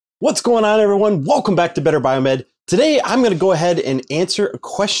What's going on, everyone? Welcome back to Better Biomed. Today, I'm going to go ahead and answer a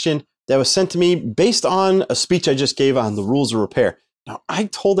question that was sent to me based on a speech I just gave on the rules of repair. Now, I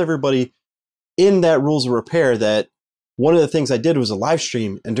told everybody in that rules of repair that one of the things I did was a live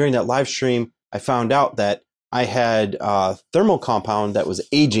stream, and during that live stream, I found out that I had a thermal compound that was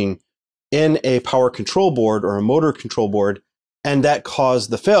aging in a power control board or a motor control board, and that caused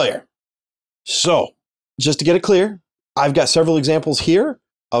the failure. So, just to get it clear, I've got several examples here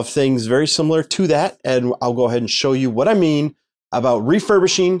of things very similar to that, and I'll go ahead and show you what I mean about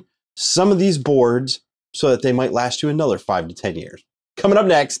refurbishing some of these boards so that they might last you another 5 to 10 years. Coming up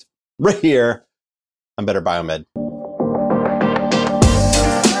next, right here on Better Biomed.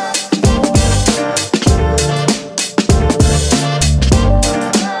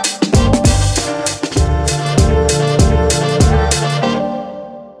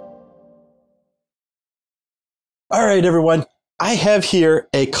 All right, everyone. I have here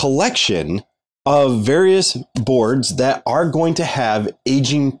a collection of various boards that are going to have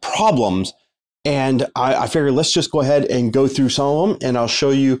aging problems. And I figured let's just go ahead and go through some of them, and I'll show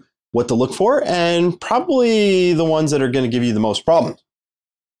you what to look for and probably the ones that are going to give you the most problems.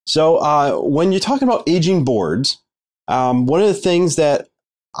 So when you're talking about aging boards, one of the things that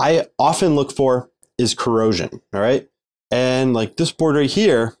I often look for is corrosion. All right. And like this board right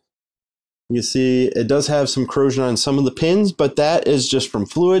here, you see it does have some corrosion on some of the pins, but that is just from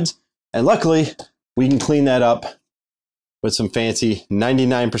fluids. And luckily, we can clean that up with some fancy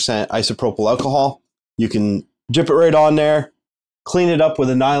 99% isopropyl alcohol. You can dip it right on there, clean it up with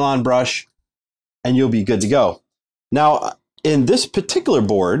a nylon brush, and you'll be good to go. Now, in this particular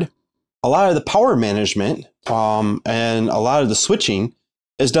board, a lot of the power management and a lot of the switching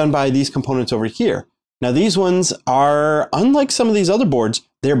is done by these components over here. Now, these ones are, unlike some of these other boards,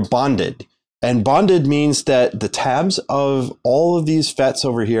 they're bonded. And bonded means that the tabs of all of these FETs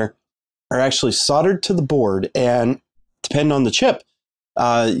over here are actually soldered to the board, and depending on the chip,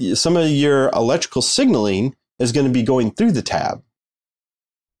 some of your electrical signaling is going to be going through the tab.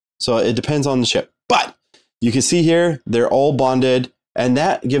 So it depends on the chip. But you can see here, they're all bonded, and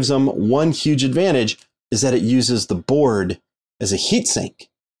that gives them one huge advantage, is that it uses the board as a heat sink.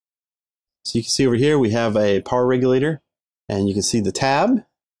 So you can see over here, we have a power regulator, and you can see the tab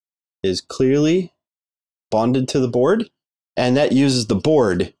is clearly bonded to the board, and that uses the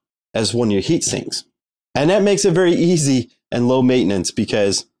board as one of your heat sinks. And that makes it very easy and low maintenance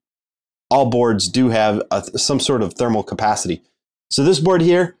because all boards do have some sort of thermal capacity. So this board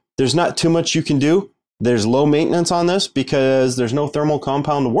here, there's not too much you can do. There's low maintenance on this because there's no thermal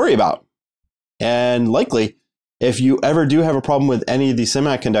compound to worry about. And likely, if you ever do have a problem with any of these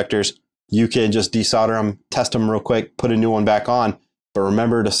semiconductors, you can just desolder them, test them real quick, put a new one back on. But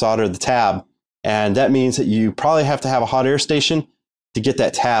remember to solder the tab. And that means that you probably have to have a hot air station to get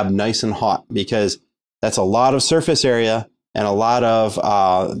that tab nice and hot, because that's a lot of surface area and a lot of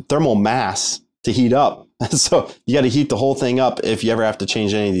thermal mass to heat up. So you got to heat the whole thing up if you ever have to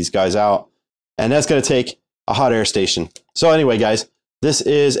change any of these guys out. And that's going to take a hot air station. So anyway, guys, this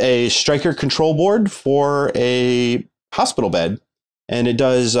is a Stryker control board for a hospital bed. And it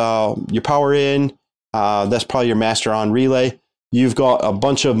does your power in. That's probably your master on relay. You've got a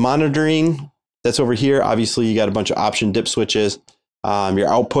bunch of monitoring that's over here. Obviously, you got a bunch of option dip switches. Your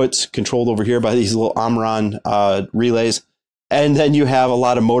outputs controlled over here by these little Omron relays. And then you have a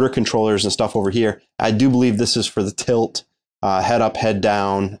lot of motor controllers and stuff over here. I do believe this is for the tilt, head up, head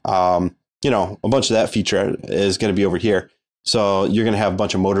down. You know, a bunch of that feature is going to be over here. So you're going to have a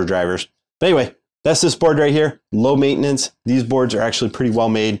bunch of motor drivers. But anyway, that's this board right here. Low maintenance. These boards are actually pretty well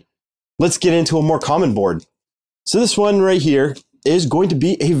made. Let's get into a more common board. So this one right here is going to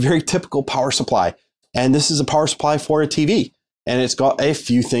be a very typical power supply. And this is a power supply for a TV. And it's got a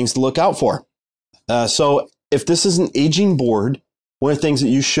few things to look out for. So if this is an aging board, one of the things that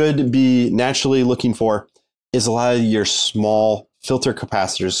you should be naturally looking for is a lot of your small filter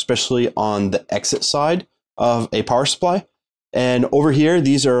capacitors, especially on the exit side of a power supply. And over here,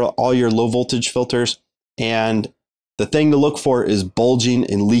 these are all your low voltage filters. And the thing to look for is bulging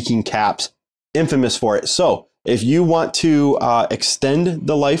and leaking caps, infamous for it. So if you want to extend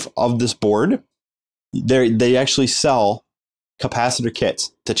the life of this board, they actually sell capacitor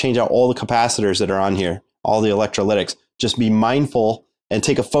kits to change out all the capacitors that are on here, all the electrolytics. Just be mindful and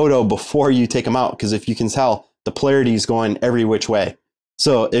take a photo before you take them out, because if you can tell, the polarity is going every which way.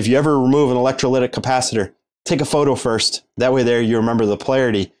 So if you ever remove an electrolytic capacitor, take a photo first. That way there you remember the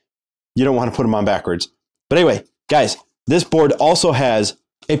polarity. You don't want to put them on backwards. But anyway, guys, this board also has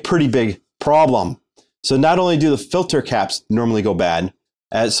a pretty big problem. So not only do the filter caps normally go bad,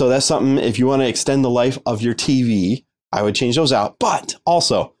 so that's something, if you want to extend the life of your TV, I would change those out. But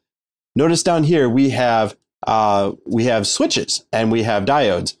also, notice down here we have switches and we have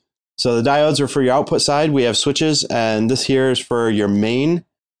diodes. So the diodes are for your output side. We have switches, and this here is for your main.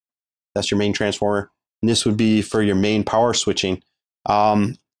 That's your main transformer. And this would be for your main power switching.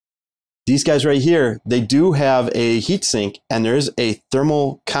 These guys right here, they do have a heat sink, and there's a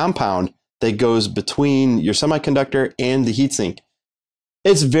thermal compound that goes between your semiconductor and the heat sink.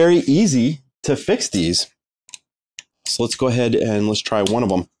 It's very easy to fix these. So let's go ahead and let's try one of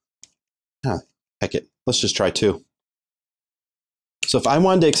them. Heck it, let's just try two. So if I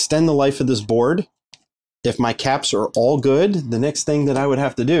wanted to extend the life of this board, if my caps are all good, the next thing that I would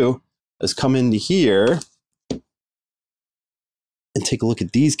have to do is come into here and take a look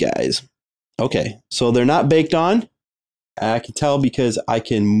at these guys. Okay, so they're not baked on. I can tell because I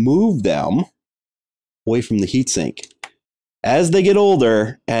can move them away from the heatsink. As they get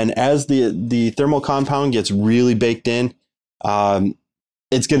older and as the thermal compound gets really baked in,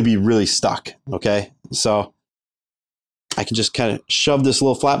 it's going to be really stuck. Okay, so I can just kind of shove this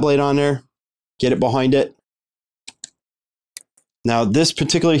little flat blade on there, get it behind it. Now this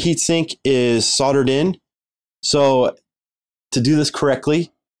particular heatsink is soldered in. So to do this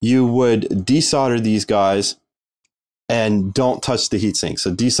correctly, you would desolder these guys and don't touch the heatsink.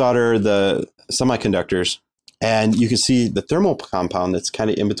 So desolder the semiconductors, and you can see the thermal compound that's kind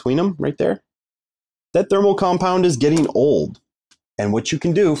of in between them right there. That thermal compound is getting old. And what you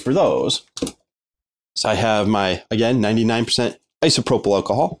can do for those, so I have my, again, 99% isopropyl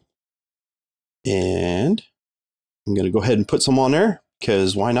alcohol. And I'm going to go ahead and put some on there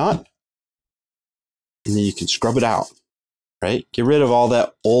because why not? And then you can scrub it out, right? Get rid of all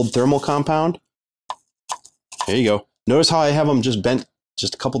that old thermal compound. There you go. Notice how I have them just bent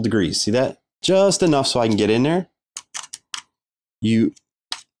just a couple degrees. See that? Just enough so I can get in there. You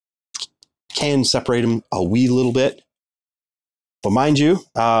can separate them a wee little bit. But mind you,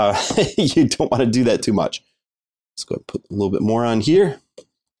 you don't want to do that too much. Let's go ahead and put a little bit more on here.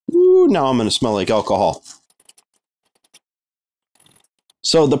 Ooh, now I'm going to smell like alcohol.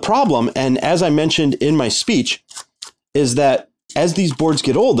 So the problem, and as I mentioned in my speech, is that as these boards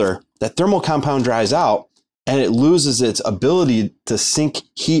get older, that thermal compound dries out and it loses its ability to sink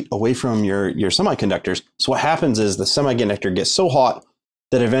heat away from your semiconductors. So what happens is the semiconductor gets so hot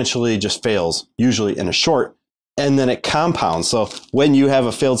that eventually just fails, usually in a short, and then it compounds. So when you have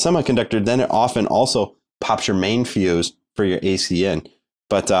a failed semiconductor, then it often also pops your main fuse for your AC in.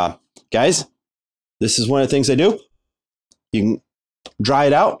 But guys, this is one of the things I do. You can dry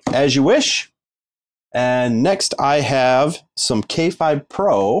it out as you wish. And next I have some K5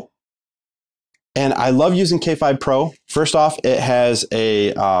 Pro. And I love using K5 Pro. First off, it has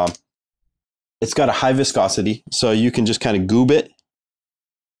a, it's got a high viscosity. So you can just kind of goob it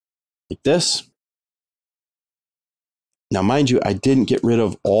like this. Now, mind you, I didn't get rid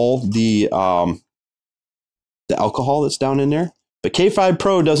of all the alcohol that's down in there. But K5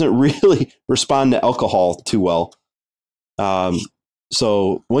 Pro doesn't really respond to alcohol too well.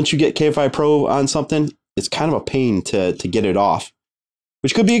 So once you get K5 Pro on something, it's kind of a pain to get it off,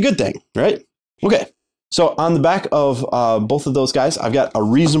 which could be a good thing, right? Okay, so on the back of both of those guys, I've got a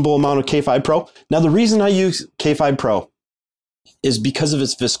reasonable amount of K5 Pro. Now, the reason I use K5 Pro is because of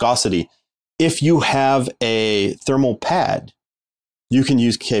its viscosity. If you have a thermal pad, you can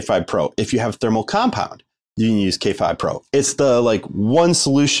use K5 Pro. If you have thermal compound, you can use K5 Pro. It's the like one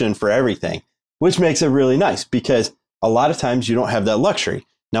solution for everything, which makes it really nice because a lot of times you don't have that luxury.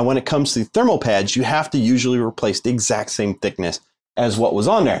 Now, when it comes to thermal pads, you have to usually replace the exact same thickness as what was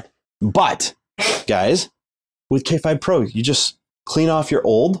on there. But guys, with K5 Pro, you just clean off your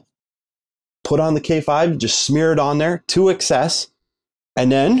old, put on the K5, just smear it on there to excess.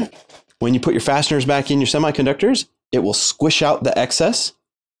 And then when you put your fasteners back in your semiconductors, it will squish out the excess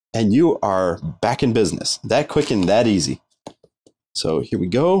and you are back in business. That quick and that easy. So here we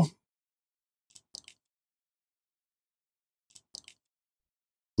go.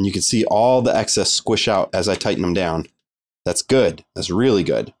 And you can see all the excess squish out as I tighten them down. That's good. That's really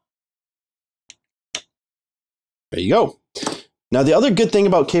good. There you go. Now, the other good thing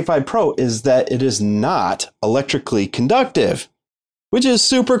about K5 Pro is that it is not electrically conductive, which is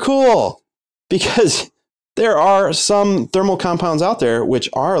super cool because there are some thermal compounds out there which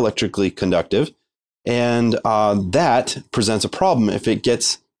are electrically conductive, and that presents a problem if it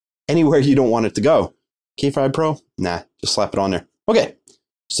gets anywhere you don't want it to go. K5 Pro, nah, just slap it on there. Okay,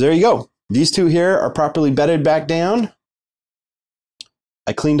 so there you go. These two here are properly bedded back down.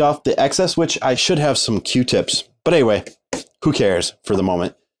 I cleaned off the excess, which I should have some Q-tips, but anyway, who cares for the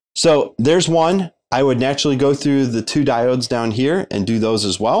moment. So there's one. I would naturally go through the two diodes down here and do those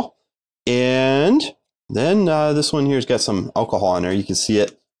as well. And then this one here's got some alcohol in there. You can see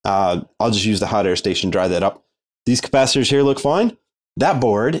it I'll just use the hot air station, dry that up. These capacitors here look fine. That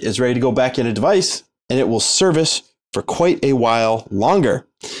board is ready to go back in a device, and it will service for quite a while longer.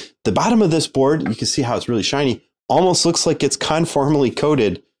 The bottom of this board, you can see how it's really shiny, almost looks like it's conformally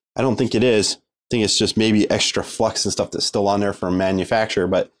coated. I don't think it is. I think it's just maybe extra flux and stuff that's still on there from manufacturer.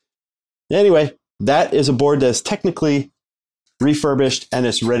 But anyway, that is a board that's technically refurbished and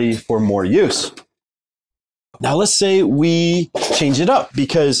it's ready for more use. Now let's say we change it up,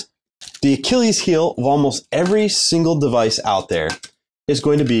 because the Achilles heel of almost every single device out there is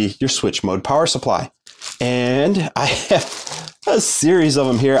going to be your switch mode power supply. And I have a series of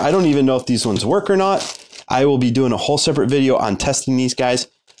them here. I don't even know if these ones work or not. I will be doing a whole separate video on testing these guys.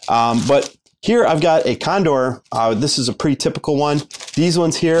 But here I've got a Condor. This is a pretty typical one. These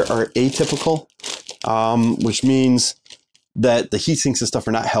ones here are atypical, which means that the heat sinks and stuff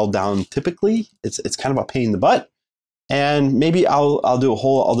are not held down typically. It's kind of a pain in the butt. And maybe I'll do a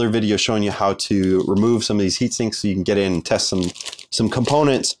whole other video showing you how to remove some of these heat sinks so you can get in and test some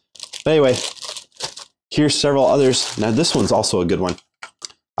components. But anyway, here's several others. Now this one's also a good one,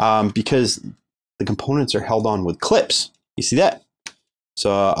 because the components are held on with clips. You see that?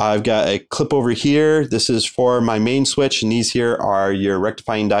 So I've got a clip over here. This is for my main switch, and these here are your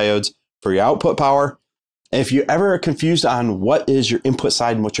rectifying diodes for your output power. If you ever are confused on what is your input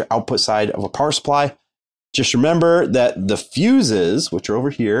side and what's your output side of a power supply, just remember that the fuses, which are over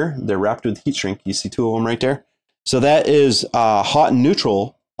here, they're wrapped with heat shrink. You see two of them right there. So that is hot and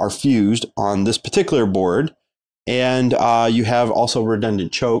neutral are fused on this particular board. And you have also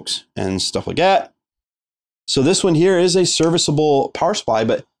redundant chokes and stuff like that. So this one here is a serviceable power supply,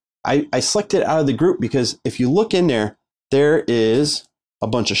 but I selected it out of the group because if you look in there, there is a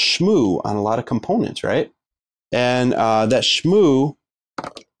bunch of shmoo on a lot of components, right? And that shmoo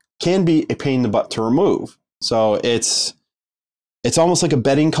can be a pain in the butt to remove. So it's almost like a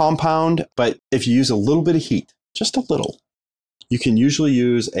bedding compound, but if you use a little bit of heat, just a little, you can usually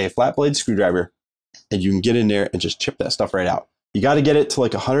use a flat blade screwdriver and you can get in there and just chip that stuff right out. You got to get it to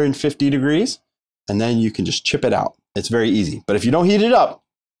like 150 degrees and then you can just chip it out. It's very easy. But if you don't heat it up,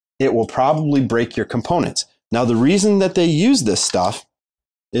 it will probably break your components. Now, the reason that they use this stuff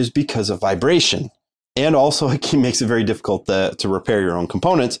is because of vibration. And also it makes it very difficult to repair your own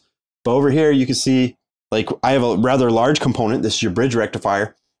components. But over here, you can see, like, I have a rather large component. This is your bridge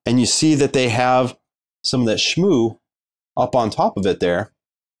rectifier. And you see that they have some of that shmoo up on top of it there.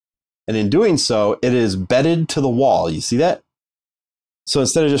 And in doing so, it is bedded to the wall. You see that? So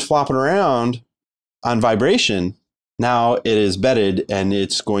instead of just flopping around on vibration, now it is bedded and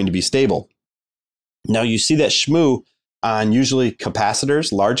it's going to be stable. Now you see that shmoo on usually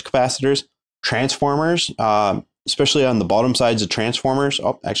capacitors, large capacitors, transformers, especially on the bottom sides of transformers.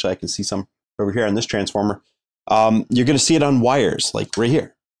 Oh, actually I can see some over here on this transformer. You're going to see it on wires, like right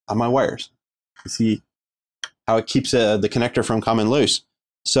here on my wires. You see how it keeps the connector from coming loose.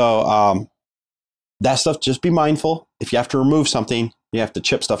 So that stuff, just be mindful. If you have to remove something, you have to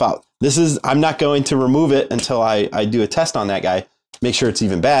chip stuff out. I'm not going to remove it until I do a test on that guy, make sure it's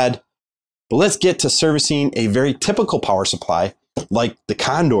even bad. But let's get to servicing a very typical power supply like the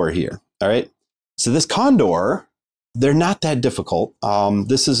Condor here. All right. So this Condor, they're not that difficult.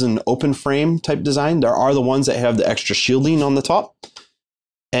 This is an open frame type design. There are the ones that have the extra shielding on the top.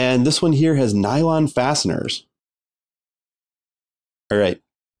 And this one here has nylon fasteners. All right.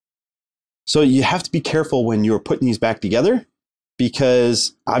 So you have to be careful when you're putting these back together,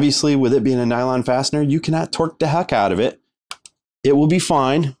 because obviously with it being a nylon fastener, you cannot torque the heck out of it. It will be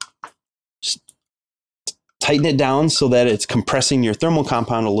fine. Just tighten it down so that it's compressing your thermal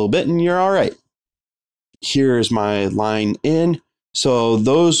compound a little bit and you're all right. Here's my line in. So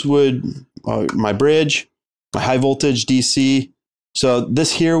those would, my bridge, my high voltage DC. So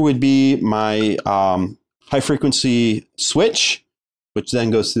this here would be my high frequency switch, which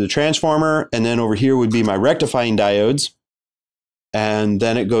then goes to the transformer. And then over here would be my rectifying diodes. And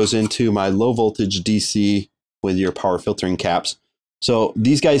then it goes into my low voltage DC with your power filtering caps. So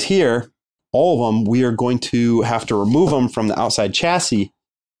these guys here, all of them, we are going to have to remove them from the outside chassis.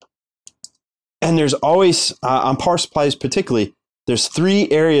 And there's always, on power supplies particularly, there's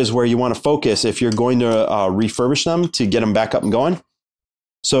 3 areas where you want to focus if you're going to refurbish them to get them back up and going.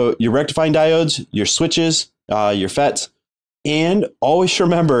 So your rectifying diodes, your switches, your FETs, and always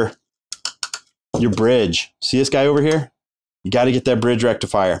remember your bridge. See this guy over here? You got to get that bridge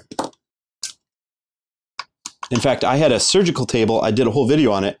rectifier. In fact, I had a surgical table. I did a whole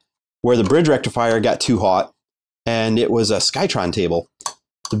video on it where the bridge rectifier got too hot, and it was a Skytron table.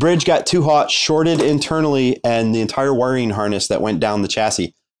 The bridge got too hot, shorted internally, and the entire wiring harness that went down the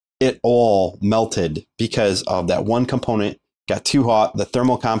chassis, it all melted because of that one component got too hot. The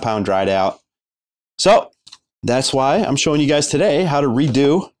thermal compound dried out. So that's why I'm showing you guys today how to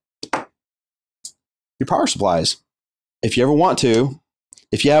redo your power supplies. If you ever want to,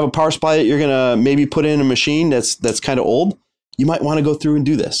 if you have a power supply that you're going to maybe put in a machine that's kind of old, you might want to go through and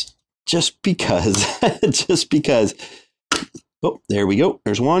do this just because, just because. Oh, there we go.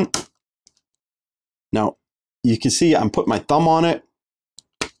 There's one. Now you can see I'm putting my thumb on it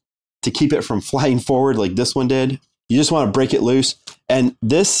to keep it from flying forward like this one did. You just want to break it loose. And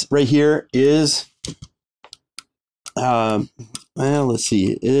this right here is, well, let's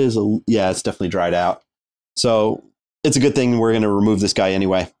see. It is, yeah, it's definitely dried out. So it's a good thing we're going to remove this guy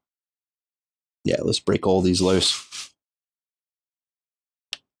anyway. Yeah, let's break all these loose.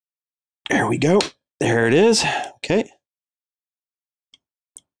 There we go. There it is. Okay.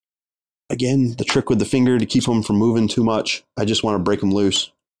 Again, the trick with the finger to keep them from moving too much. I just want to break them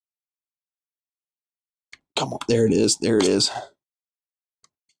loose. Come on. There it is. There it is.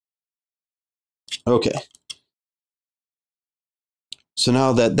 Okay. So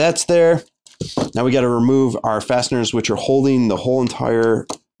now that that's there, now we got to remove our fasteners, which are holding the whole entire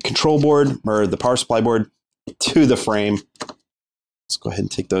control board or the power supply board to the frame. Let's go ahead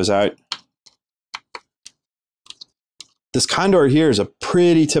and take those out. This condor here is a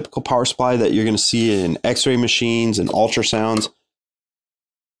pretty typical power supply that you're going to see in X-ray machines and ultrasounds.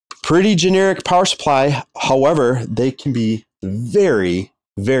 Pretty generic power supply. However, they can be very,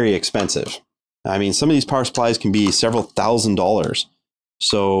 very expensive. I mean, some of these power supplies can be several $1,000s.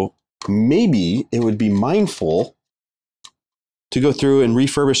 So maybe it would be mindful to go through and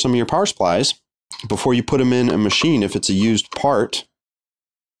refurbish some of your power supplies before you put them in a machine if it's a used part,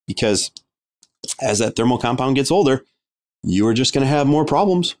 because as that thermal compound gets older, you are just going to have more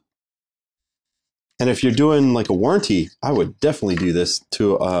problems. And if you're doing like a warranty, I would definitely do this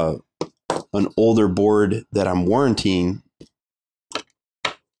to an older board that I'm warrantying.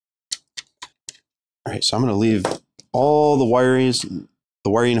 All right, so I'm going to leave all the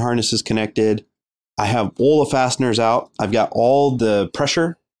wiring harnesses connected. I have all the fasteners out. I've got all the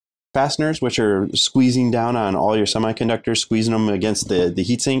pressure fasteners, which are squeezing down on all your semiconductors, squeezing them against the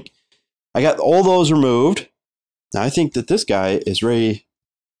heatsink. I got all those removed. Now I think that this guy is ready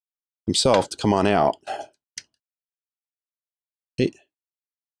himself to come on out. Okay.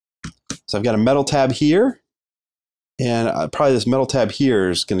 So I've got a metal tab here, and probably this metal tab here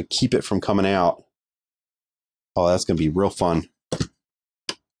is going to keep it from coming out. Oh, that's going to be real fun.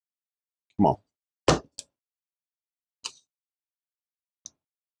 Come on.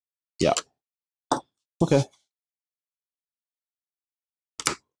 Yeah. Okay.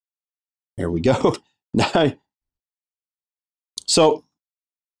 There we go. Now, so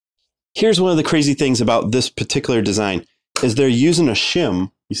here's one of the crazy things about this particular design is they're using a shim.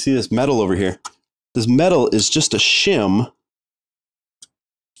 You see this metal over here. This metal is just a shim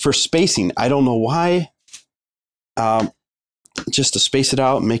for spacing. I don't know why. Just to space it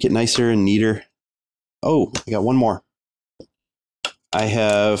out and make it nicer and neater. Oh, I got one more. I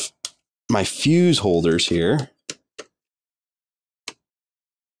have my fuse holders here.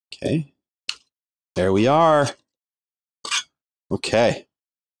 Okay. There we are. Okay.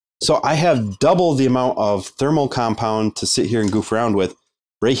 So I have double the amount of thermal compound to sit here and goof around with.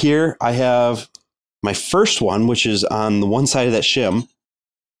 Right here, I have my first one, which is on the one side of that shim.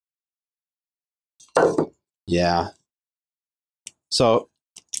 Yeah. So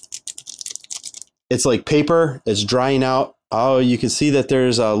it's like paper. It's drying out. Oh, you can see that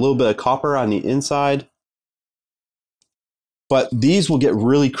there's a little bit of copper on the inside. But these will get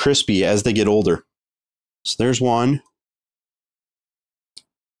really crispy as they get older. So there's one.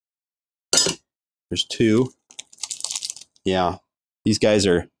 There's two. Yeah, these guys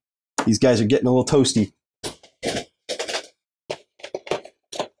are getting a little toasty.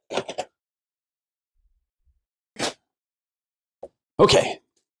 Okay,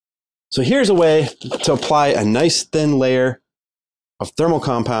 so here's a way to apply a nice thin layer of thermal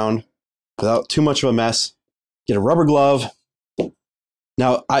compound without too much of a mess. Get a rubber glove.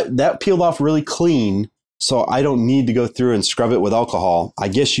 Now, that peeled off really clean, so I don't need to go through and scrub it with alcohol. I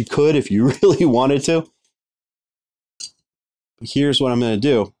guess you could if you really wanted to. Here's what I'm going to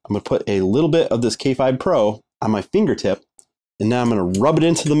do. I'm going to put a little bit of this K5 Pro on my fingertip, and now I'm going to rub it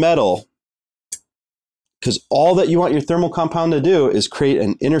into the metal, because all that you want your thermal compound to do is create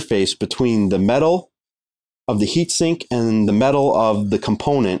an interface between the metal of the heatsink and the metal of the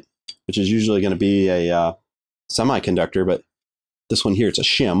component, which is usually going to be a semiconductor, but this one here, it's a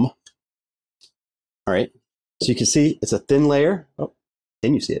shim. All right, so you can see it's a thin layer. Oh,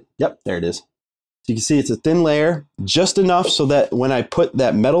 can you see it? Yep, there it is. So you can see it's a thin layer, just enough so that when I put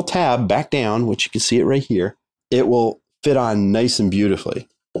that metal tab back down, which you can see it right here, it will fit on nice and beautifully.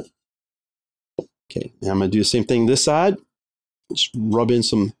 Okay, now I'm going to do the same thing this side. Just rub in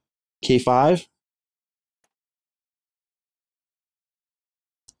some K5.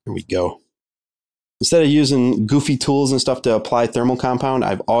 There we go. Instead of using goofy tools and stuff to apply thermal compound,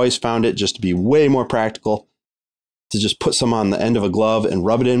 I've always found it just to be way more practical to just put some on the end of a glove and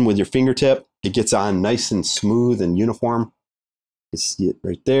rub it in with your fingertip. It gets on nice and smooth and uniform. You see it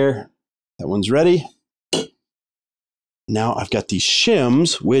right there. That one's ready. Now I've got these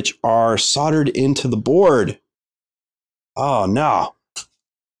shims, which are soldered into the board. Oh no.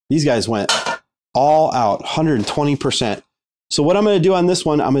 These guys went all out, 120%. So what I'm going to do on this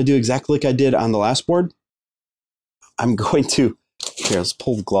one, I'm going to do exactly like I did on the last board. I'm going to, here, let's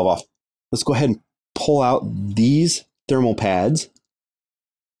pull the glove off. Let's go ahead and pull out these thermal pads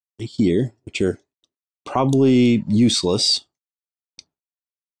right here, which are probably useless.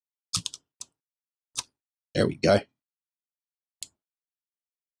 There we go.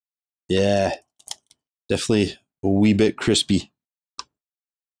 Yeah, definitely a wee bit crispy.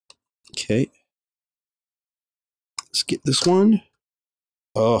 Okay. Let's get this one.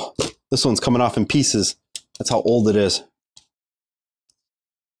 Oh, this one's coming off in pieces. That's how old it is.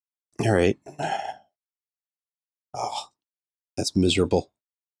 All right. Oh, that's miserable.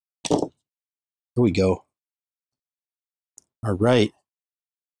 Here we go. All right.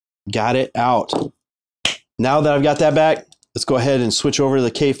 Got it out. Now that I've got that back, let's go ahead and switch over to the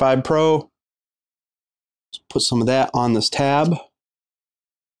K5 Pro. Let's put some of that on this tab.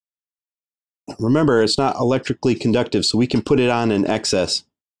 Remember, it's not electrically conductive, so we can put it on in excess.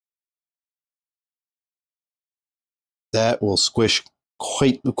 That will squish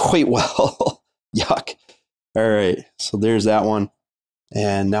quite well. Yuck. All right, so there's that one.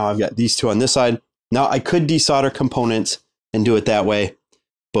 And now I've got these two on this side. Now I could desolder components and do it that way,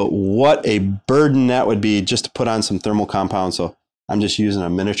 but what a burden that would be just to put on some thermal compound. So I'm just using a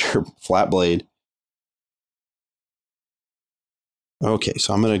miniature flat blade. Okay,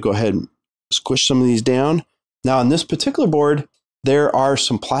 so I'm going to go ahead and squish some of these down. Now on this particular board, there are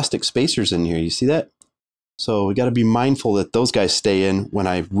some plastic spacers in here. You see that? So we got to be mindful that those guys stay in when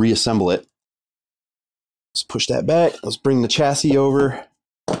I reassemble it. Let's push that back. Let's bring the chassis over,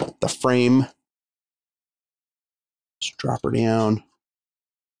 the frame. Let's drop her down.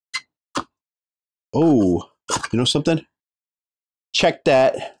 Oh, you know something? Check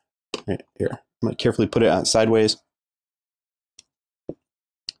that. Right here. I'm going to carefully put it on sideways.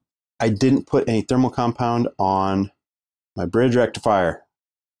 I didn't put any thermal compound on my bridge rectifier.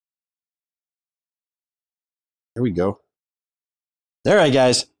 There we go. All right,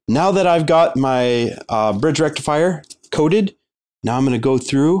 guys. Now that I've got my bridge rectifier coated, now I'm going to go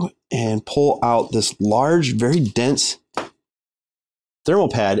through and pull out this large, very dense thermal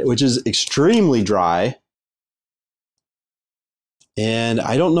pad, which is extremely dry. And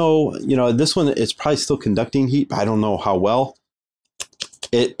I don't know, you know, this one is probably still conducting heat, but I don't know how well.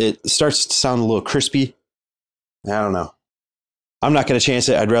 It starts to sound a little crispy. I don't know. I'm not going to chance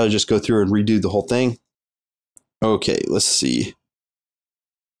it. I'd rather just go through and redo the whole thing. Okay, let's see.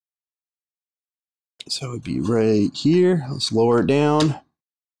 So it would be right here. Let's lower it down.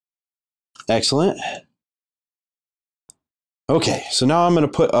 Excellent. Okay, so now I'm going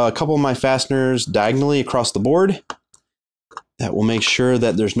to put a couple of my fasteners diagonally across the board. That will make sure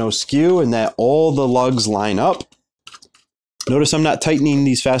that there's no skew and that all the lugs line up. Notice I'm not tightening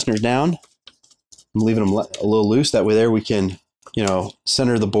these fasteners down. I'm leaving them a little loose. That way there we can, you know,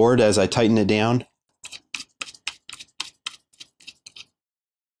 center the board as I tighten it down.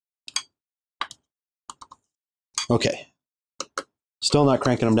 Okay. Still not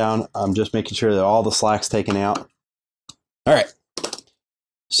cranking them down. I'm just making sure that all the slack's taken out. All right.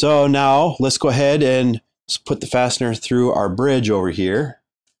 So now let's go ahead and put the fastener through our bridge over here.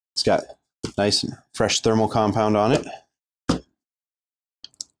 It's got nice and fresh thermal compound on it.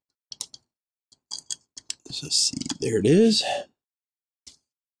 Let's see, there it is.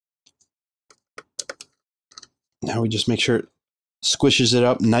 Now we just make sure it squishes it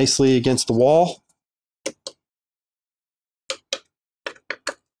up nicely against the wall.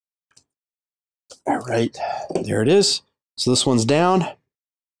 All right, there it is. So this one's down.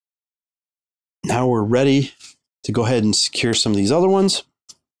 Now we're ready to go ahead and secure some of these other ones.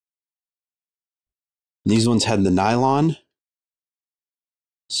 These ones had the nylon.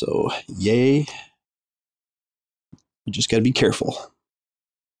 So yay. You just got to be careful.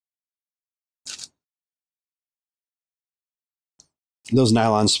 Those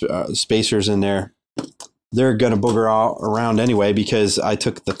nylon spacers in there, they're going to booger all around anyway because I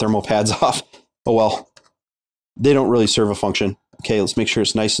took the thermal pads off. Oh well, they don't really serve a function. Okay, let's make sure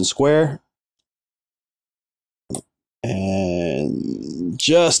it's nice and square. and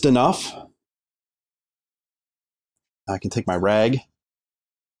just enough. I can take my rag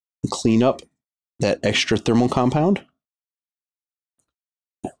and clean up that extra thermal compound.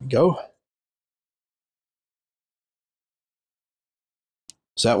 There we go.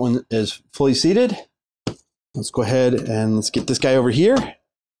 So that one is fully seated. Let's go ahead and let's get this guy over here.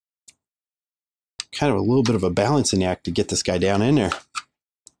 Kind of a little bit of a balancing act to get this guy down in there.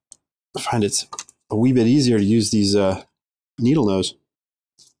 I find it's a wee bit easier to use these needle nose.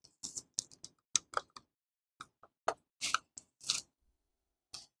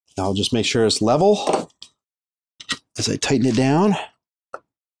 I'll just make sure it's level as I tighten it down.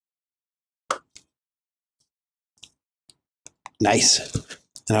 Nice.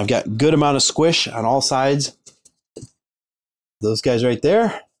 And I've got good amount of squish on all sides. Those guys right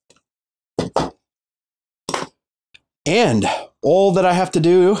there. And all that I have to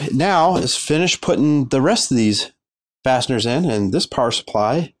do now is finish putting the rest of these fasteners in, and this power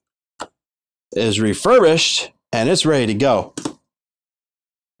supply is refurbished and it's ready to go.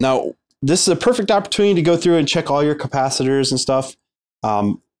 Now, this is a perfect opportunity to go through and check all your capacitors and stuff.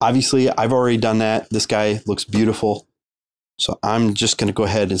 Obviously, I've already done that. This guy looks beautiful. So I'm just going to go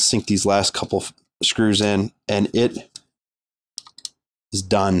ahead and sink these last couple screws in, and it is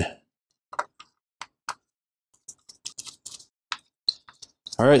done.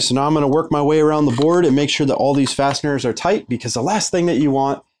 All right, so now I'm going to work my way around the board and make sure that all these fasteners are tight, because the last thing that you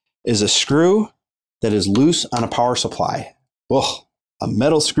want is a screw that is loose on a power supply. Ugh, a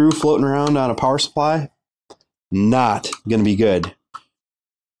metal screw floating around on a power supply, not going to be good.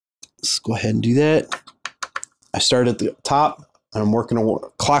 Let's go ahead and do that. I start at the top and I'm working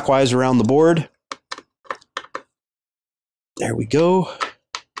clockwise around the board. There we go.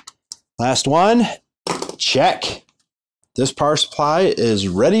 Last one. Check. This power supply is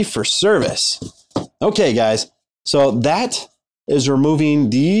ready for service. Okay, guys. So that is removing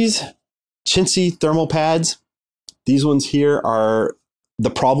these chintzy thermal pads. These ones here are the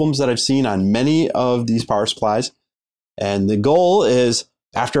problems that I've seen on many of these power supplies. And the goal is,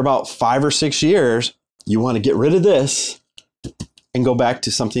 after about 5 or 6 years, you want to get rid of this and go back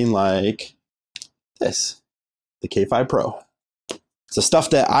to something like this, the K5 Pro. It's the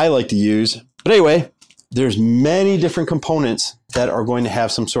stuff that I like to use. But anyway, there's many different components that are going to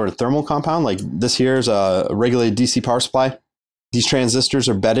have some sort of thermal compound. Like this here is a regulated DC power supply. These transistors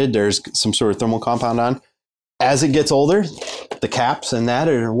are bedded. There's some sort of thermal compound on. As it gets older, the caps and that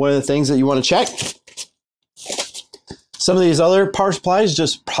are one of the things that you want to check. Some of these other power supplies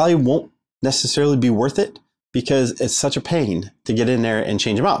just probably won't necessarily be worth it, because it's such a pain to get in there and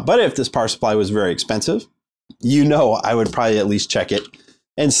change them out. But if this power supply was very expensive, you know, I would probably at least check it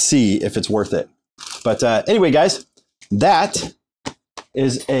and see if it's worth it. But anyway, guys, that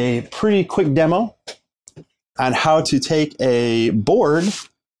is a pretty quick demo on how to take a board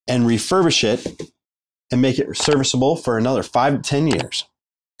and refurbish it and make it serviceable for another 5 to 10 years.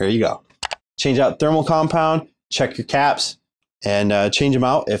 There you go. Change out thermal compound, check your caps, and change them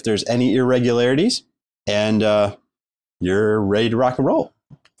out if there's any irregularities, and you're ready to rock and roll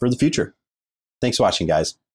for the future. Thanks for watching, guys.